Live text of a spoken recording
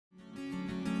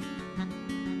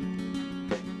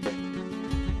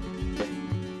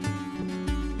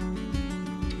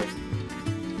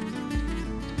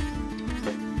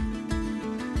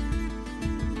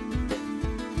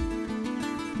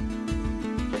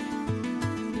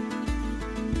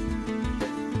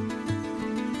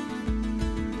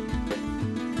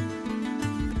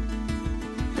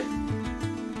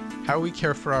How we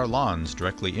care for our lawns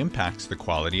directly impacts the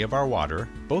quality of our water,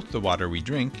 both the water we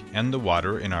drink and the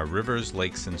water in our rivers,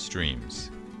 lakes, and streams.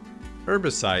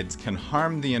 Herbicides can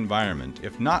harm the environment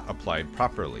if not applied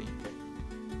properly.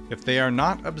 If they are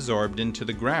not absorbed into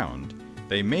the ground,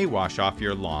 they may wash off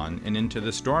your lawn and into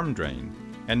the storm drain,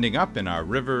 ending up in our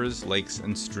rivers, lakes,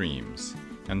 and streams.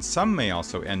 And some may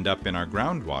also end up in our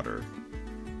groundwater.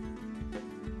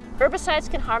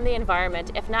 Herbicides can harm the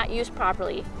environment if not used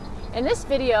properly. In this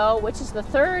video, which is the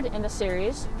third in the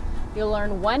series, you'll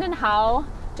learn when and how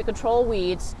to control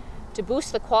weeds to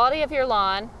boost the quality of your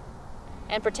lawn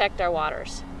and protect our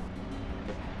waters.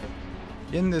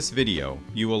 In this video,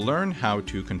 you will learn how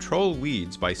to control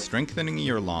weeds by strengthening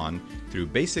your lawn through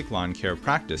basic lawn care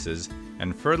practices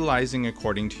and fertilizing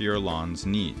according to your lawn's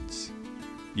needs.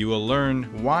 You will learn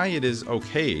why it is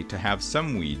okay to have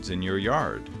some weeds in your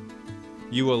yard.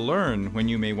 You will learn when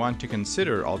you may want to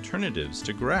consider alternatives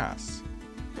to grass.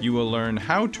 You will learn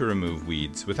how to remove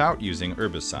weeds without using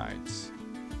herbicides.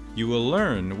 You will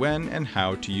learn when and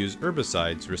how to use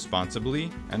herbicides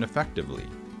responsibly and effectively.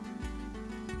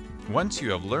 Once you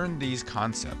have learned these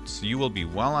concepts, you will be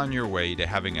well on your way to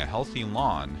having a healthy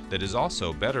lawn that is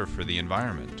also better for the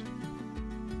environment.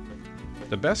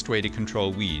 The best way to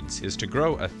control weeds is to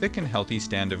grow a thick and healthy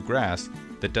stand of grass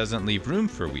that doesn't leave room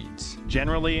for weeds.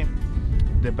 Generally,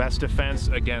 the best defense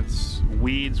against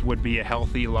weeds would be a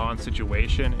healthy lawn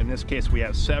situation. In this case, we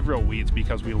have several weeds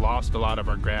because we lost a lot of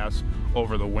our grass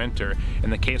over the winter. In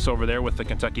the case over there with the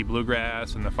Kentucky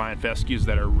bluegrass and the fine fescues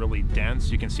that are really dense,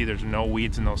 you can see there's no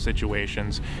weeds in those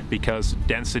situations because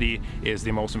density is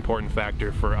the most important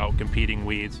factor for outcompeting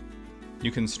weeds.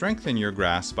 You can strengthen your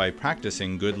grass by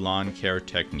practicing good lawn care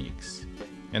techniques.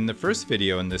 In the first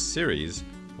video in this series,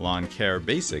 Lawn Care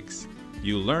Basics,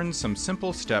 you learn some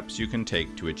simple steps you can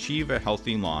take to achieve a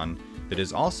healthy lawn that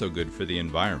is also good for the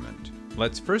environment.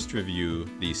 Let's first review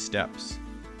these steps.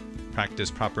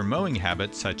 Practice proper mowing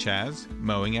habits such as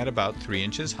mowing at about 3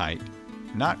 inches height,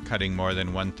 not cutting more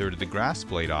than 1/3 of the grass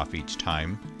blade off each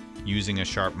time, using a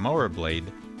sharp mower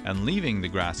blade, and leaving the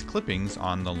grass clippings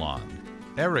on the lawn.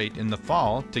 Aerate in the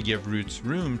fall to give roots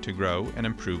room to grow and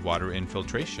improve water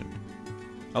infiltration.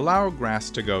 Allow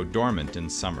grass to go dormant in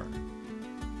summer.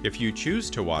 If you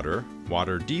choose to water,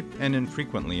 water deep and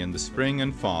infrequently in the spring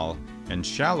and fall, and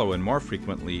shallow and more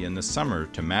frequently in the summer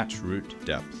to match root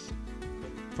depth.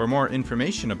 For more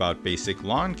information about basic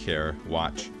lawn care,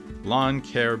 watch Lawn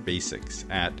Care Basics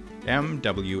at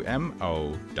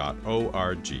mwmo.org.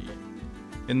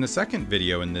 In the second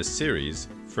video in this series,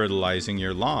 Fertilizing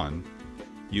Your Lawn,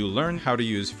 you learn how to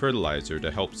use fertilizer to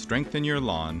help strengthen your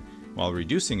lawn while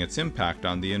reducing its impact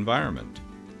on the environment.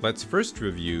 Let's first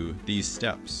review these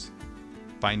steps.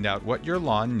 Find out what your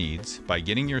lawn needs by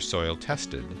getting your soil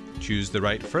tested. Choose the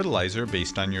right fertilizer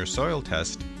based on your soil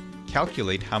test,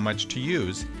 calculate how much to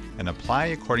use, and apply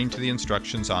according to the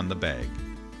instructions on the bag.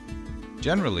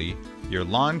 Generally, your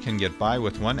lawn can get by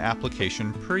with one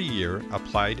application per year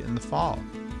applied in the fall.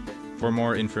 For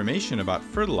more information about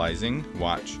fertilizing,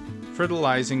 watch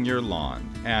Fertilizing Your Lawn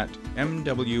at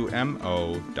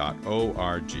mwmo.org.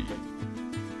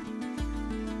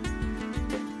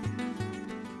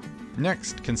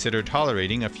 Next, consider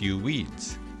tolerating a few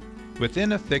weeds.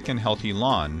 Within a thick and healthy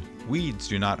lawn, weeds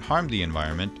do not harm the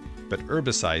environment, but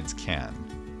herbicides can.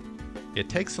 It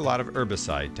takes a lot of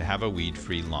herbicide to have a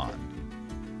weed-free lawn.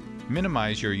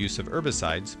 Minimize your use of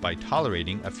herbicides by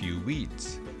tolerating a few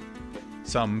weeds.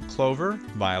 Some clover,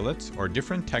 violets, or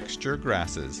different texture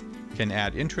grasses can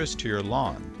add interest to your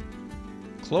lawn.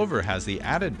 Clover has the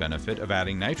added benefit of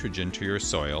adding nitrogen to your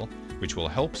soil, which will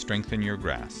help strengthen your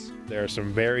grass. There are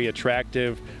some very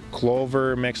attractive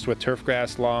clover mixed with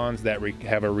turfgrass lawns that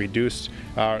have a reduced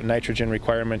nitrogen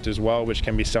requirement as well, which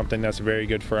can be something that's very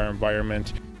good for our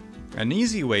environment. An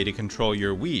easy way to control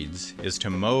your weeds is to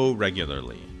mow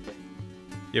regularly.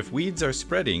 If weeds are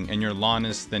spreading and your lawn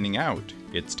is thinning out,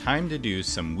 it's time to do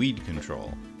some weed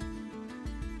control.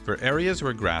 For areas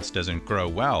where grass doesn't grow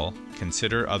well,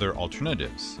 consider other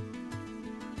alternatives.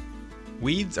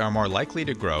 Weeds are more likely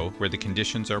to grow where the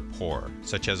conditions are poor,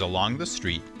 such as along the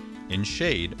street, in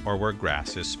shade, or where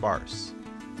grass is sparse.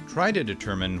 Try to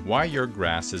determine why your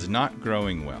grass is not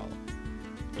growing well.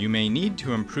 You may need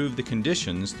to improve the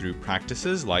conditions through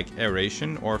practices like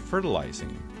aeration or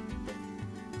fertilizing.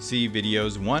 See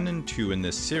videos 1 and 2 in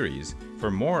this series for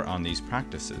more on these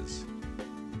practices.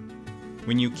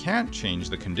 When you can't change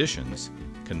the conditions,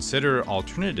 consider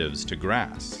alternatives to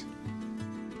grass.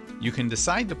 You can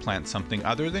decide to plant something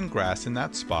other than grass in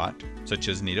that spot, such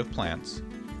as native plants,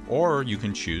 or you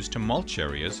can choose to mulch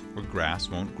areas where grass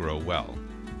won't grow well.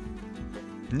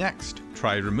 Next,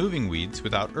 try removing weeds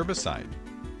without herbicide.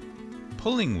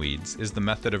 Pulling weeds is the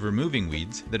method of removing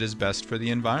weeds that is best for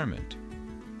the environment.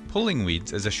 Pulling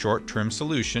weeds is a short-term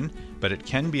solution, but it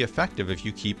can be effective if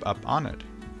you keep up on it.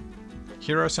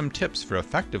 Here are some tips for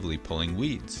effectively pulling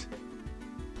weeds.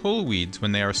 Pull weeds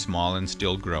when they are small and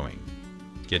still growing.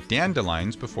 Get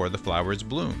dandelions before the flowers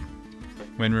bloom.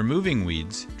 When removing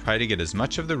weeds, try to get as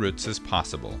much of the roots as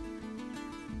possible.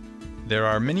 There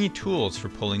are many tools for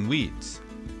pulling weeds.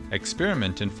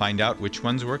 Experiment and find out which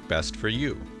ones work best for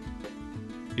you.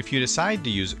 If you decide to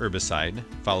use herbicide,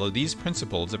 follow these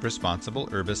principles of responsible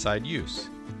herbicide use.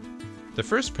 The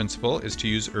first principle is to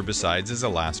use herbicides as a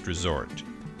last resort.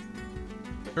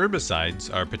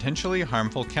 Herbicides are potentially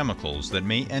harmful chemicals that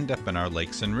may end up in our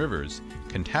lakes and rivers,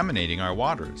 contaminating our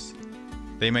waters.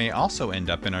 They may also end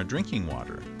up in our drinking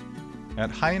water.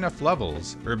 At high enough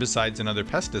levels, herbicides and other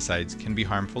pesticides can be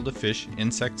harmful to fish,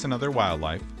 insects, and other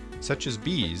wildlife, such as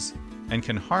bees, and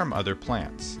can harm other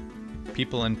plants.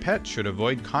 People and pets should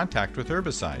avoid contact with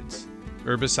herbicides.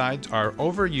 Herbicides are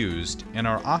overused and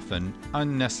are often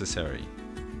unnecessary.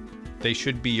 They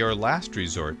should be your last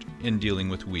resort in dealing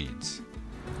with weeds.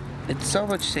 It's so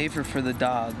much safer for the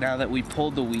dog now that we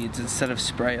pulled the weeds instead of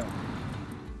spray them.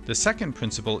 The second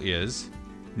principle is,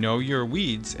 know your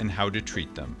weeds and how to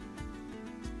treat them.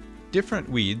 Different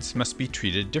weeds must be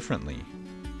treated differently.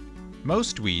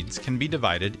 Most weeds can be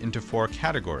divided into 4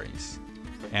 categories: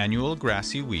 annual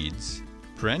grassy weeds,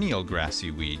 perennial grassy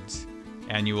weeds,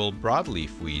 annual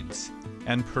broadleaf weeds,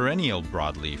 and perennial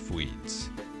broadleaf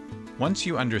weeds. Once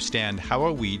you understand how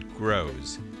a weed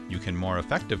grows, you can more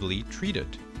effectively treat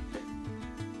it.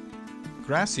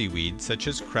 Grassy weeds such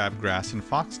as crabgrass and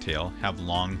foxtail have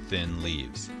long, thin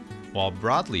leaves, while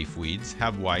broadleaf weeds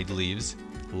have wide leaves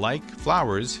like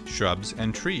flowers, shrubs,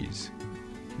 and trees.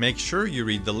 Make sure you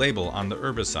read the label on the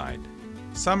herbicide.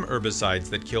 Some herbicides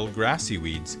that kill grassy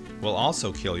weeds will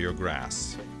also kill your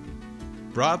grass.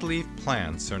 Broadleaf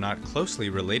plants are not closely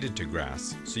related to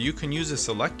grass, so you can use a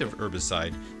selective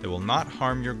herbicide that will not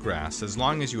harm your grass as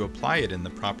long as you apply it in the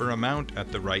proper amount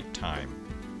at the right time.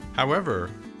 However,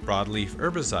 broadleaf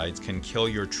herbicides can kill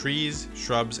your trees,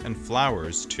 shrubs, and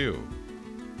flowers too.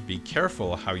 Be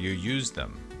careful how you use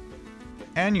them.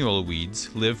 Annual weeds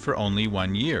live for only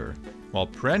 1 year, while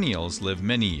perennials live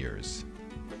many years.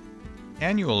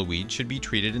 Annual weeds should be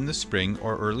treated in the spring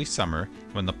or early summer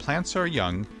when the plants are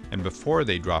young and before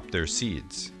they drop their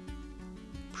seeds.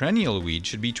 Perennial weeds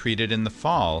should be treated in the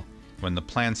fall when the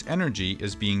plant's energy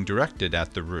is being directed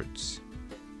at the roots.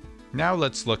 Now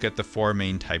let's look at the 4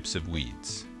 main types of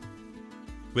weeds.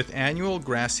 With annual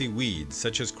grassy weeds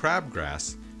such as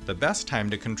crabgrass, the best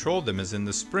time to control them is in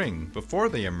the spring before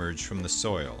they emerge from the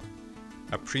soil.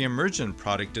 A pre-emergent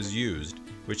product is used,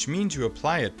 which means you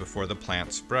apply it before the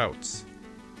plant sprouts.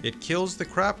 It kills the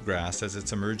crabgrass as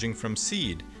it's emerging from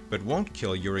seed, but won't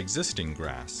kill your existing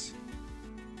grass.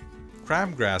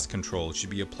 Crabgrass control should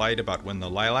be applied about when the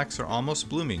lilacs are almost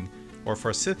blooming or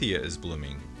forsythia is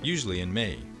blooming, usually in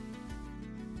May.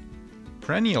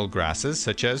 Perennial grasses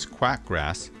such as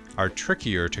quackgrass are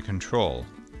trickier to control.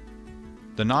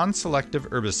 The non-selective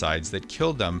herbicides that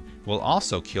kill them will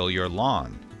also kill your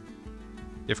lawn.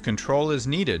 If control is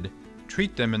needed,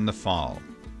 treat them in the fall.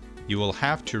 You will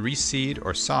have to reseed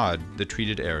or sod the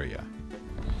treated area.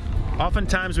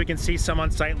 Oftentimes we can see some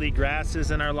unsightly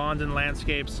grasses in our lawns and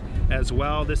landscapes as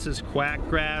well. This is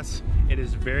quackgrass. It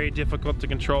is very difficult to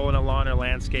control in a lawn or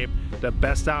landscape. The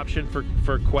best option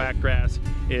for quackgrass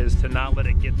is to not let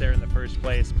it get there in the first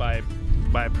place by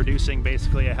producing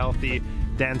basically a healthy,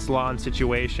 dense lawn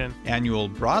situation. Annual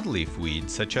broadleaf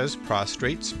weeds such as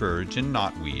prostrate spurge and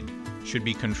knotweed should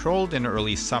be controlled in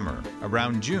early summer,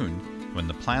 around June, when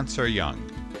the plants are young.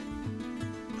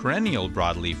 Perennial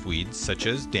broadleaf weeds such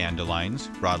as dandelions,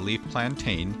 broadleaf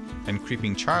plantain, and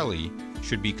creeping Charlie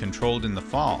should be controlled in the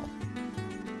fall.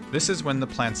 This is when the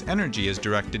plant's energy is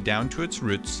directed down to its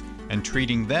roots, and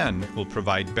treating then will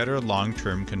provide better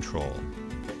long-term control.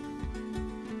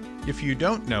 If you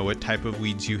don't know what type of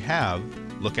weeds you have,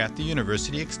 look at the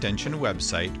University Extension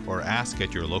website or ask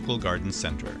at your local garden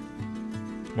center.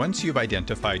 Once you've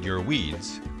identified your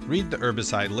weeds, read the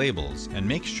herbicide labels and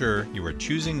make sure you are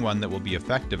choosing one that will be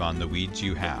effective on the weeds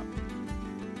you have.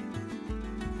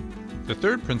 The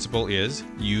third principle is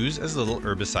use as little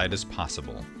herbicide as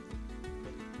possible.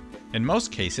 In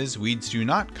most cases, weeds do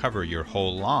not cover your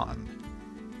whole lawn.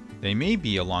 They may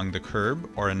be along the curb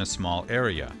or in a small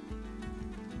area.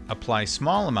 Apply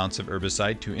small amounts of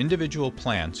herbicide to individual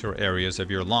plants or areas of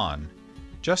your lawn,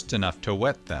 just enough to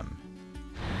wet them.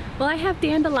 Well, I have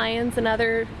dandelions and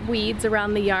other weeds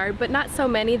around the yard, but not so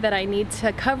many that I need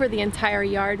to cover the entire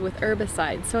yard with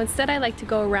herbicides. So instead I like to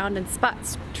go around and spot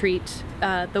treat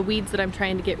the weeds that I'm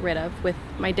trying to get rid of with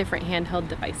my different handheld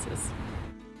devices.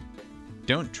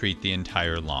 Don't treat the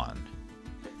entire lawn.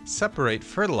 Separate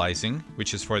fertilizing,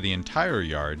 which is for the entire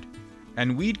yard,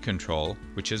 and weed control,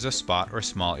 which is a spot or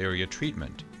small area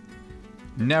treatment.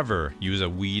 Never use a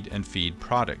weed and feed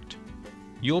product.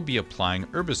 You'll be applying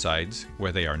herbicides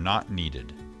where they are not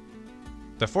needed.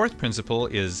 The fourth principle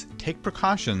is take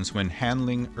precautions when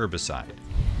handling herbicide.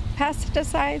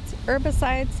 Pesticides,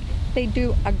 herbicides, they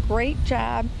do a great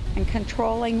job in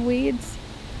controlling weeds,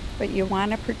 but you want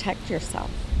to protect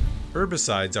yourself.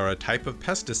 Herbicides are a type of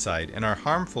pesticide and are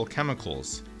harmful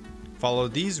chemicals. Follow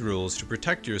these rules to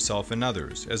protect yourself and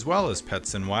others, as well as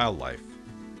pets and wildlife.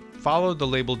 Follow the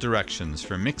label directions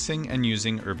for mixing and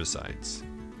using herbicides.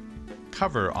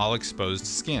 Cover all exposed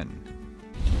skin.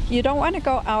 You don't want to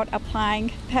go out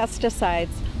applying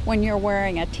pesticides when you're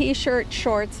wearing a t-shirt,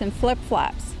 shorts, and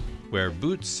flip-flops. Wear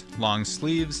boots, long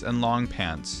sleeves, and long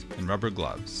pants, and rubber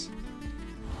gloves.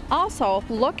 Also,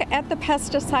 look at the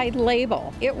pesticide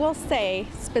label. It will say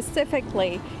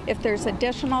specifically if there's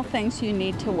additional things you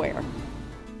need to wear.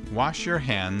 Wash your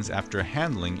hands after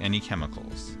handling any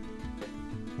chemicals.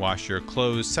 Wash your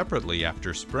clothes separately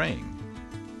after spraying.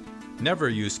 Never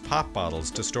use pop bottles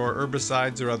to store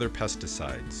herbicides or other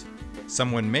pesticides.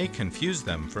 Someone may confuse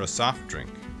them for a soft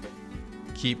drink.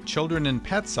 Keep children and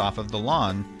pets off of the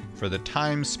lawn for the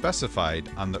time specified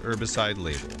on the herbicide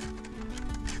label.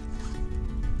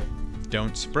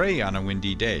 Don't spray on a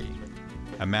windy day.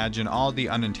 Imagine all the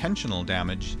unintentional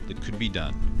damage that could be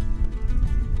done.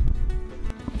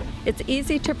 It's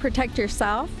easy to protect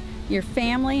yourself, your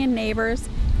family and neighbors,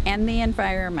 and the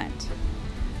environment.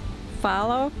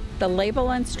 Follow the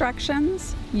label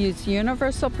instructions, use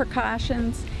universal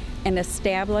precautions, and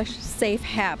establish safe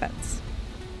habits.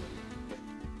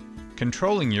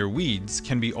 Controlling your weeds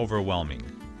can be overwhelming.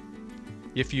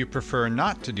 If you prefer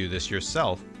not to do this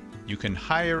yourself, you can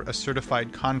hire a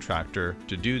certified contractor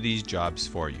to do these jobs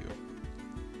for you.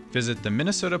 Visit the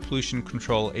Minnesota Pollution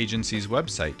Control Agency's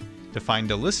website to find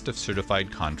a list of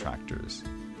certified contractors.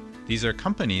 These are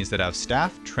companies that have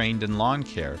staff trained in lawn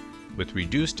care with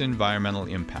reduced environmental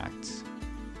impacts.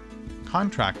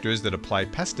 Contractors that apply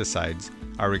pesticides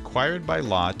are required by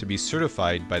law to be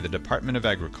certified by the Department of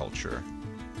Agriculture.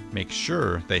 Make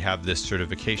sure they have this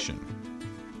certification.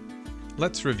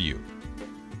 Let's review.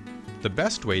 The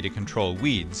best way to control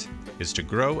weeds is to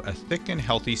grow a thick and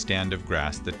healthy stand of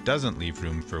grass that doesn't leave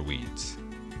room for weeds.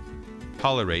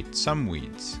 Tolerate some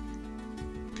weeds.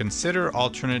 Consider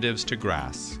alternatives to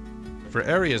grass. For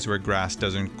areas where grass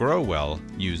doesn't grow well,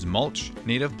 use mulch,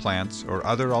 native plants, or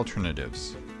other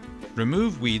alternatives.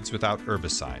 Remove weeds without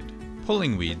herbicide.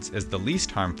 Pulling weeds is the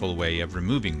least harmful way of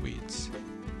removing weeds.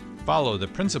 Follow the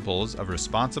principles of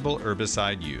responsible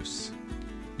herbicide use.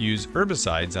 Use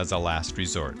herbicides as a last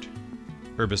resort.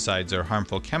 Herbicides are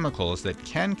harmful chemicals that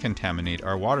can contaminate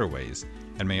our waterways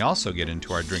and may also get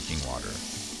into our drinking water.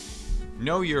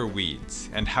 Know your weeds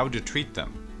and how to treat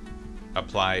them.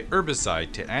 Apply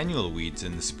herbicide to annual weeds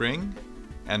in the spring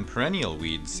and perennial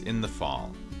weeds in the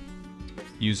fall.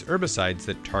 Use herbicides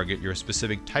that target your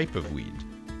specific type of weed.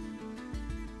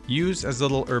 Use as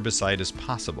little herbicide as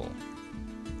possible.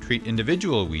 Treat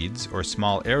individual weeds or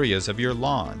small areas of your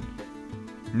lawn.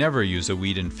 Never use a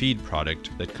weed and feed product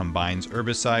that combines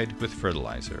herbicide with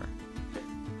fertilizer.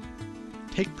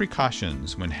 Take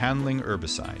precautions when handling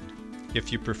herbicide.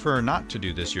 If you prefer not to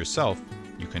do this yourself,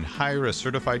 you can hire a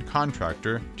certified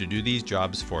contractor to do these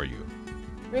jobs for you.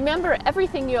 Remember,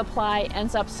 everything you apply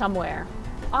ends up somewhere,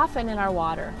 often in our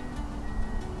water.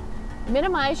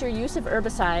 Minimize your use of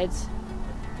herbicides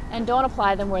and don't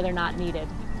apply them where they're not needed.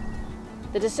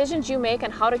 The decisions you make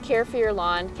on how to care for your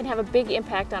lawn can have a big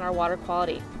impact on our water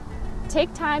quality.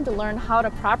 Take time to learn how to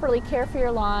properly care for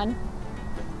your lawn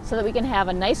so that we can have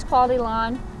a nice quality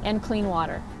lawn and clean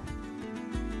water.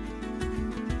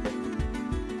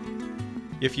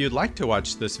 If you'd like to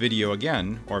watch this video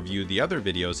again or view the other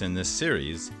videos in this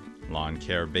series, Lawn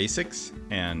Care Basics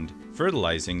and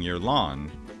Fertilizing Your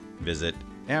Lawn, visit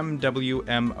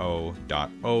mwmo.org.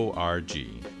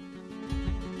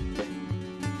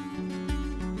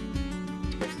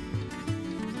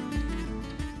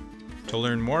 To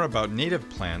learn more about native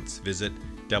plants, visit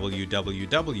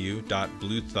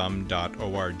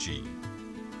www.bluethumb.org.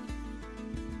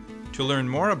 To learn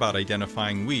more about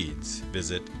identifying weeds,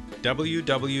 visit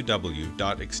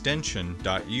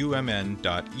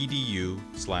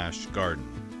www.extension.umn.edu/garden.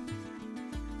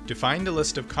 To find a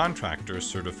list of contractors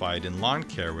certified in lawn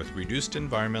care with reduced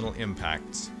environmental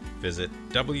impacts, visit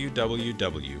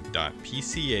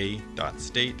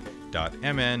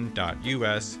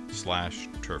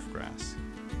www.pca.state.mn.us/turfgrass.